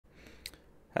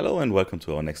Hello and welcome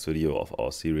to our next video of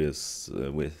our series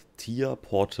with TIA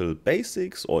Portal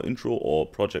Basics or Intro or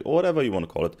Project or whatever you want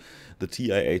to call it, the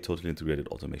TIA Totally Integrated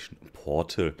Automation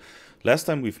Portal. Last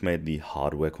time we've made the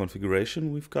hardware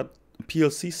configuration, we've got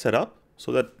PLC set up,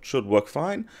 so that should work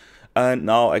fine. And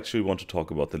now actually we want to talk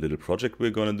about the little project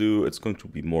we're going to do. It's going to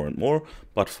be more and more,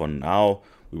 but for now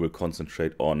we will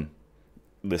concentrate on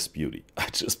this beauty I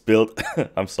just built.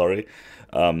 I'm sorry.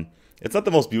 It's not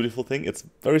the most beautiful thing. It's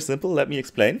very simple. Let me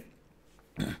explain.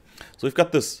 So we've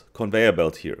got this conveyor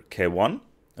belt here, K1,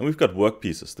 and we've got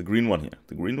workpieces, the green one here.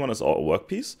 The green one is our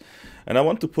workpiece, and I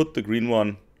want to put the green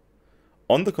one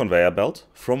on the conveyor belt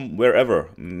from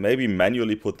wherever, maybe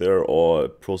manually put there or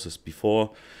processed before.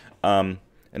 And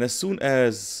as soon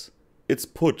as it's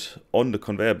put on the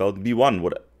conveyor belt, B1,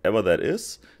 whatever that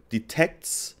is,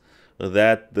 detects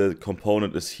that the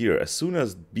component is here. As soon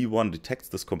as B1 detects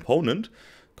this component,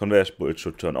 conveyor belt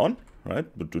should turn on, right?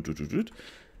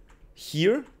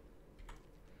 Here,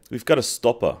 we've got a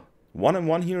stopper. 1 and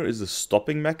 1 here is a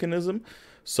stopping mechanism.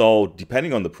 So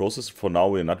depending on the process, for now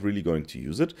we're not really going to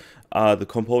use it. The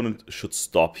component should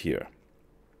stop here.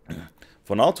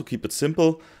 For now, to keep it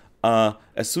simple,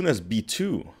 as soon as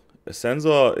B2, a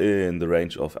sensor in the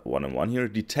range of 1 and 1 here,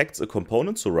 detects a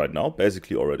component, so right now,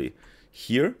 basically already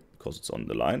here, because it's on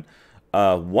the line,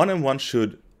 1 and 1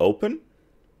 should open.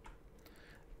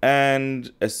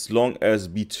 And as long as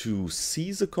B2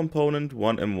 sees a component,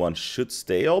 1 and 1 should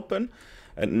stay open.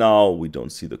 And now we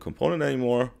don't see the component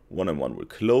anymore. 1 and 1 will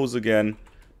close again,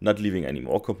 not leaving any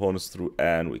more components through,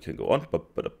 and we can go on.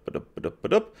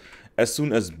 As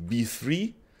soon as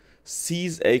B3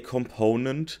 sees a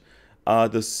component,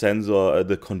 the sensor,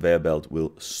 the conveyor belt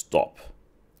will stop,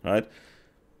 right?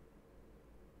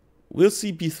 We'll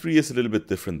see B3 is a little bit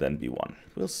different than B1.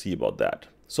 We'll see about that.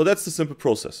 So that's the simple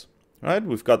process. Right,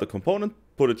 we've got the component,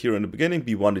 put it here in the beginning,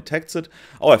 B1 detects it.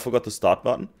 Oh, I forgot the start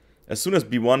button. As soon as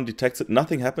B1 detects it,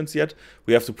 nothing happens yet.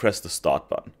 We have to press the start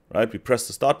button, right? We press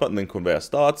the start button, then conveyor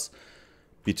starts.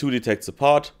 B2 detects the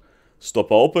part,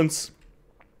 stopper opens,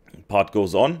 part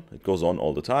goes on. It goes on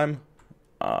all the time.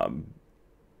 Other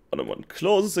one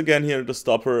closes again here, the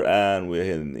stopper, and we're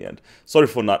here in the end. Sorry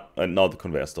for not, now the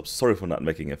conveyor stops. Sorry for not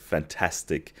making a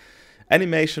fantastic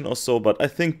animation or so, but I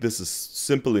think this is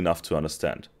simple enough to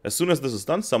understand. As soon as this is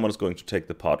done, someone is going to take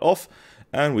the part off,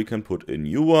 and we can put a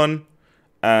new one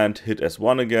and hit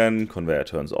S1 again, conveyor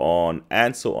turns on,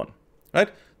 and so on. Right?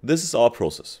 This is our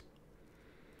process.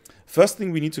 First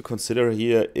thing we need to consider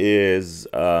here is,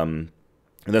 and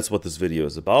that's what this video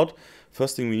is about,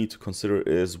 first thing we need to consider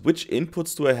is which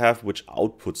inputs do I have, which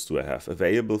outputs do I have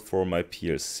available for my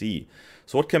PLC.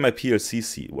 So what can my PLC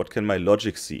see? What can my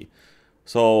logic see?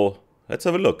 So let's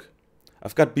have a look.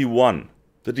 I've got B1,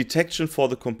 the detection for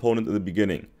the component in the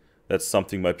beginning. That's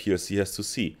something my PLC has to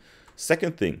see.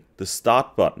 Second thing, the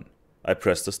start button. I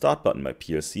press the start button. My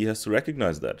PLC has to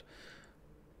recognize that.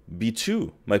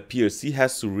 B2, my PLC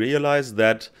has to realize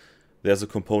that there's a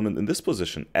component in this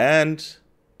position. And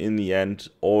in the end,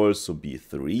 also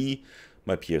B3,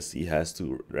 my PLC has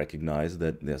to recognize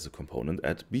that there's a component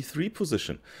at B3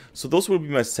 position. So those will be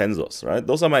my sensors, right?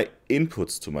 Those are my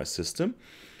inputs to my system.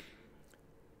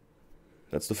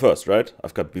 That's the first, right?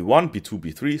 I've got B1, B2,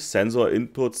 B3, sensor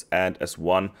inputs, and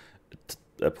S1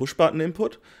 push button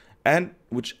input. And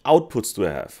which outputs do I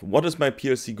have? What is my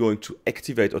PLC going to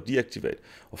activate or deactivate?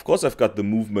 Of course, I've got the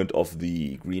movement of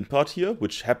the green part here,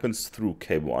 which happens through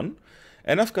K1.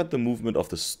 And I've got the movement of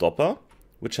the stopper,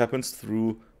 which happens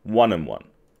through 1 and 1.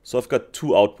 So I've got 2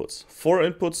 outputs. 4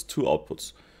 inputs, 2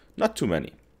 outputs. Not too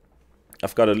many.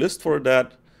 I've got a list for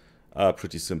that.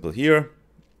 Pretty simple here.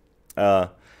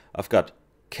 I've got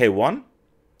K1.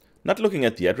 Not looking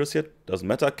at the address yet, doesn't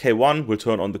matter. K1 will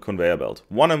turn on the conveyor belt.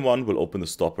 1 and 1 will open the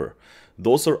stopper.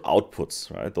 Those are outputs,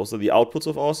 right? Those are the outputs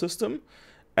of our system.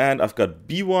 And I've got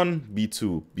B1,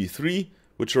 B2, B3,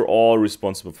 which are all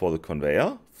responsible for the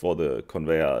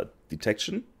conveyor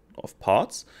detection of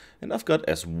parts. And I've got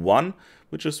S1,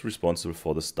 which is responsible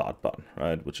for the start button,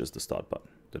 right? Which is the start button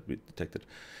that we detected.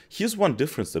 Here's one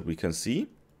difference that we can see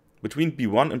between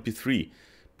B1 and B3.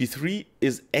 B3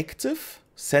 is active,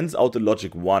 sends out a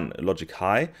logic 1, a logic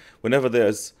high, whenever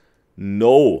there's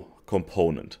no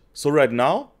component. So right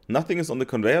now, nothing is on the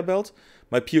conveyor belt.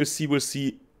 My PLC will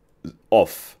see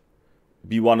off.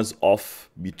 B1 is off,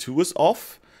 B2 is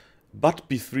off, but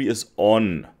B3 is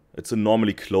on. It's a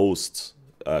normally closed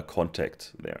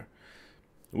contact there.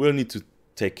 We'll need to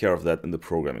take care of that in the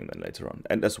programming then later on.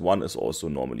 And S1 is also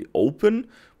normally open,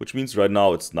 which means right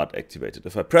now it's not activated.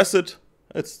 If I press it,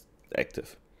 it's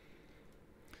active.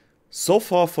 So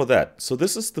far for that. So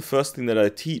this is the first thing that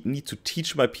I need to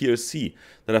teach my PLC,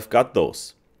 that I've got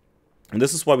those. And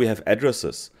this is why we have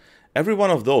addresses. Every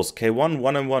one of those, K1,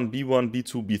 1M1, B1,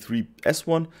 B2, B3,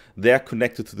 S1, they're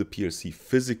connected to the PLC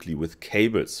physically with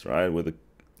cables, right? With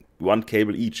one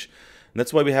cable each. And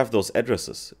that's why we have those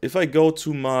addresses. If I go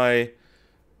to my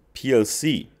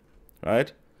PLC,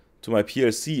 right? To my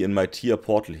PLC in my TIA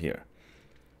portal here.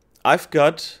 I've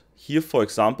got here, for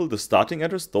example, the starting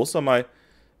address. Those are my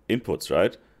inputs,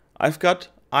 right? I've got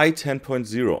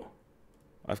I10.0.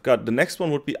 I've got the next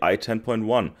one would be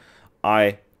I10.1,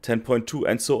 I10.2,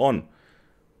 and so on.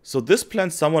 So this plan,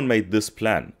 someone made this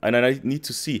plan. And I need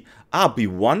to see,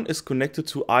 B1 is connected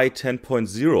to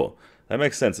I10.0. That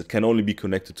makes sense. It can only be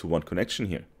connected to one connection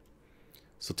here.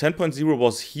 So 10.0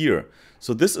 was here.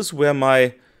 So this is where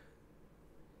my...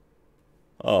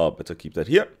 better keep that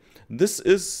here. This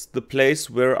is the place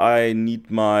where I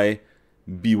need my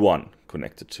B1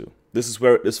 connected to. This is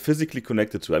where it is physically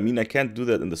connected to. I mean, I can't do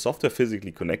that in the software,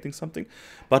 physically connecting something,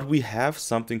 but we have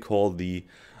something called the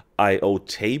I/O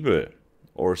table,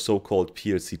 or so-called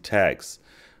PLC tags.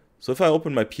 So if I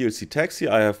open my PLC tags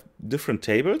here, I have different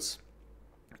tables.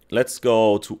 Let's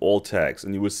go to all tags,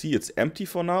 and you will see it's empty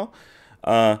for now.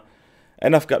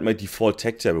 And I've got my default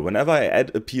tag table. Whenever I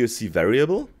add a PLC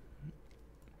variable,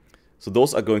 so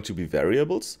those are going to be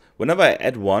variables. Whenever I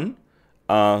add one,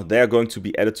 they are going to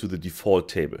be added to the default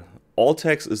table. All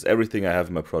tags is everything I have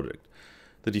in my project.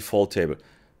 The default table.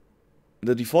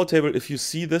 The default table, if you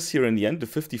see this here in the end, the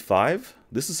 55,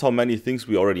 this is how many things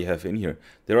we already have in here.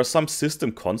 There are some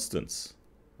system constants.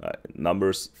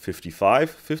 Numbers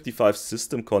 55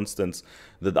 system constants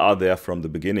that are there from the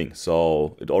beginning.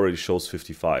 So it already shows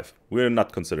 55. We're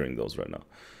not considering those right now.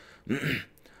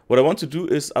 What I want to do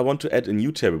is I want to add a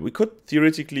new table. We could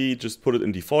theoretically just put it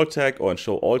in default tag or in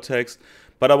show all tags,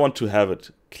 but I want to have it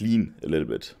clean a little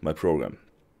bit, my program.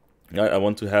 I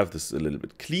want to have this a little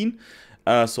bit clean.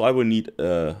 So I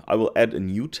will add a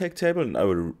new tag table, and I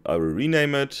will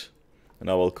rename it, and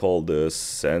I will call this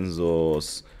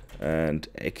sensors and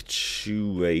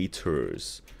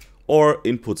actuators, or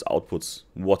inputs, outputs,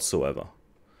 whatsoever.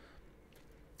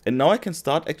 And now I can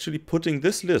start actually putting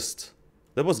this list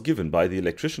that was given by the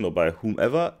electrician or by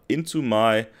whomever into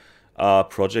my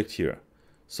project here.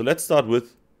 So let's start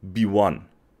with B1.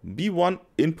 B1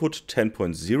 input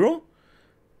 10.0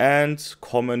 and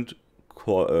comment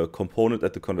component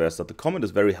at the conveyor start. The comment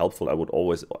is very helpful. I would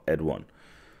always add one.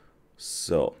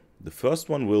 So the first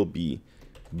one will be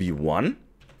B1.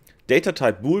 Data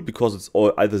type bool, because it's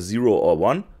either 0 or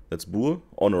 1. That's bool,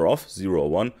 on or off, 0 or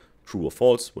 1, true or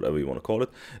false, whatever you want to call it.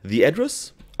 The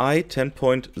address,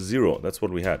 I10.0, that's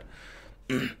what we had.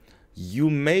 You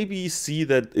maybe see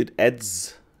that it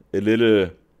adds a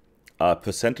little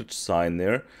percentage sign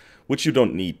there, which you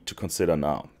don't need to consider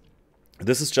now.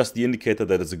 This is just the indicator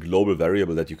that it's a global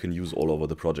variable that you can use all over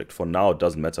the project. For now, it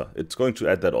doesn't matter. It's going to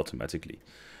add that automatically.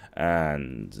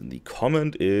 And the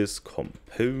comment is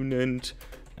component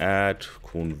at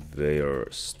conveyor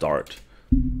start.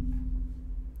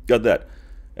 Got that.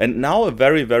 And now a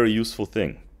very, very useful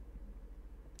thing.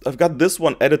 I've got this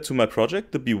one added to my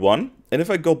project, the B1. And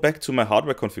if I go back to my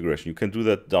hardware configuration, you can do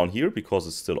that down here because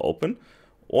it's still open.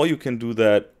 Or you can do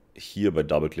that here by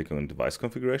double-clicking on device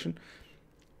configuration.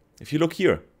 If you look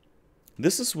here,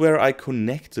 this is where I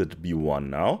connected B1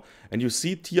 now. And you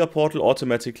see TIA Portal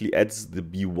automatically adds the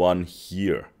B1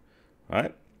 here.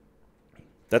 Right?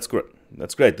 That's great.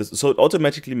 That's great. So it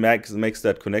automatically makes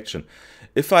that connection.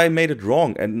 If I made it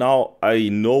wrong and now I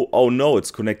know, oh no,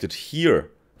 it's connected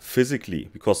here physically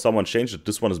because someone changed it.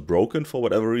 This one is broken for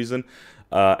whatever reason,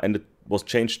 and it was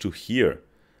changed to here.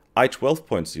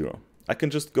 I12.0. I can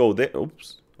just go there.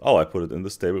 Oops. Oh, I put it in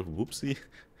this table. Whoopsie.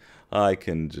 I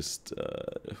can just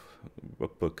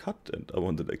cut, and I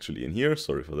want it actually in here.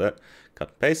 Sorry for that.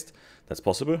 Cut, paste. That's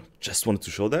possible. Just wanted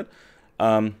to show that.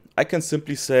 I can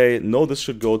simply say, no, this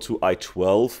should go to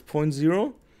I12.0.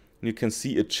 And you can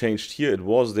see it changed here. It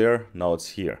was there. Now it's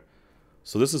here.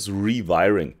 So this is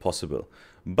rewiring possible.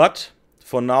 But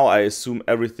for now, I assume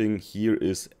everything here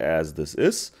is as this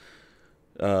is.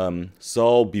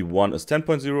 So B1 is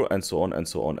 10.0 and so on and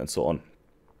so on and so on.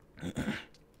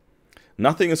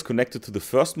 Nothing is connected to the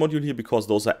first module here because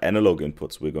those are analog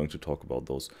inputs. We're going to talk about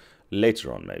those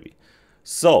later on maybe.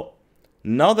 So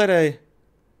now that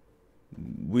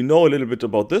we know a little bit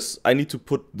about this, I need to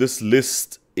put this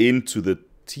list into the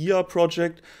TIA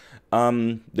project.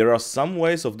 There are some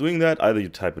ways of doing that. Either you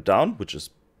type it down, which is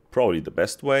probably the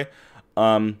best way,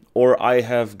 or I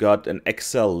have got an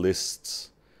Excel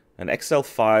list, an Excel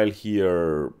file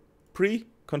here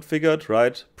pre-configured,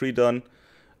 right, pre-done,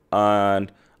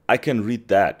 and I can read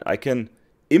that. I can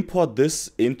import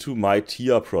this into my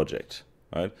TIA project,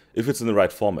 right, if it's in the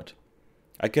right format.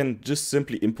 I can just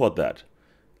simply import that.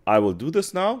 I will do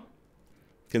this now.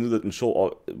 Can do that and show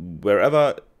all,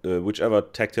 wherever, whichever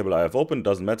tag table I have opened,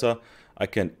 doesn't matter. I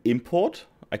can import.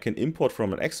 I can import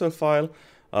from an Excel file.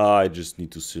 I just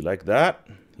need to select that.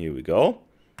 Here we go.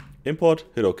 Import,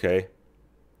 hit OK.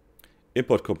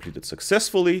 Import completed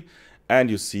successfully. And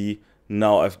you see,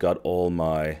 now I've got all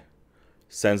my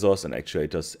sensors and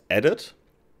actuators added.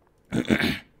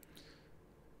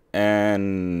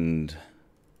 And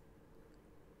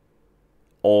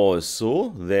also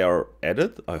they are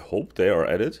added. I hope they are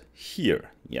added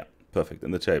here. Yeah, perfect,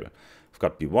 in the table. I've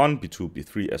got B1, B2,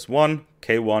 B3, S1,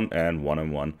 K1, and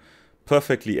 1M1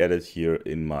 perfectly added here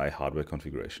in my hardware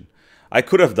configuration. I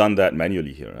could have done that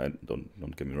manually here.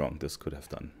 Don't get me wrong. This could have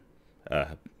done.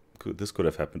 This could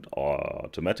have happened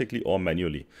automatically or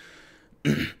manually.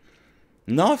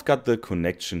 Now I've got the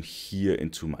connection here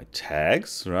into my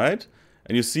tags, right?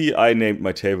 And you see I named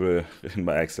my table in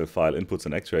my Excel file inputs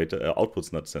and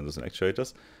outputs, not sensors and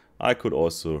actuators. I could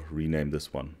also rename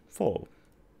this one for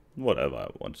whatever I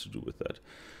want to do with that.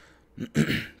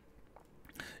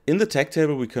 In the tag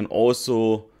table, we can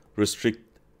also restrict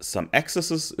some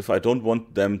accesses if I don't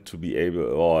want them to be able,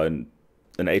 or an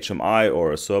HMI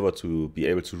or a server to be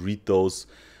able to read those.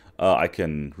 I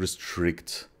can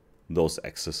restrict those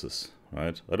accesses,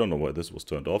 right? I don't know why this was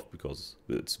turned off because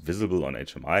it's visible on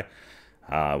HMI.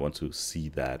 I want to see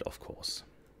that, of course,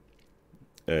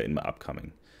 in my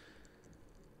upcoming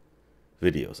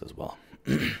videos as well.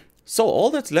 So all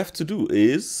that's left to do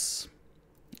is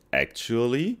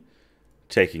actually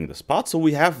taking this part. So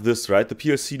we have this, right? The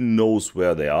PLC knows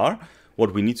where they are.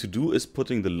 What we need to do is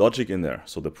putting the logic in there.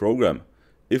 So the program,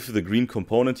 if the green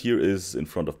component here is in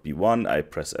front of B1, I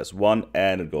press S1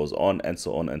 and it goes on and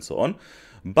so on and so on.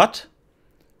 But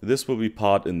this will be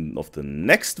part of the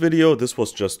next video. This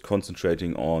was just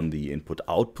concentrating on the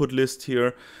input-output list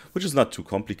here, which is not too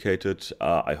complicated,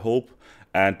 I hope.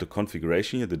 And the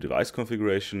configuration here, the device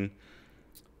configuration,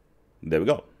 there we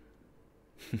go.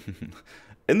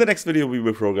 In the next video, we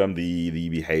will program the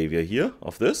behavior here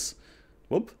of this.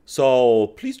 Whoop. So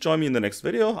please join me in the next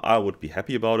video. I would be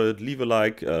happy about it. Leave a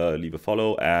like, leave a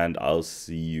follow, and I'll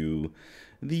see you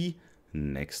the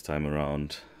next time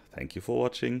around. Thank you for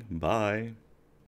watching. Bye.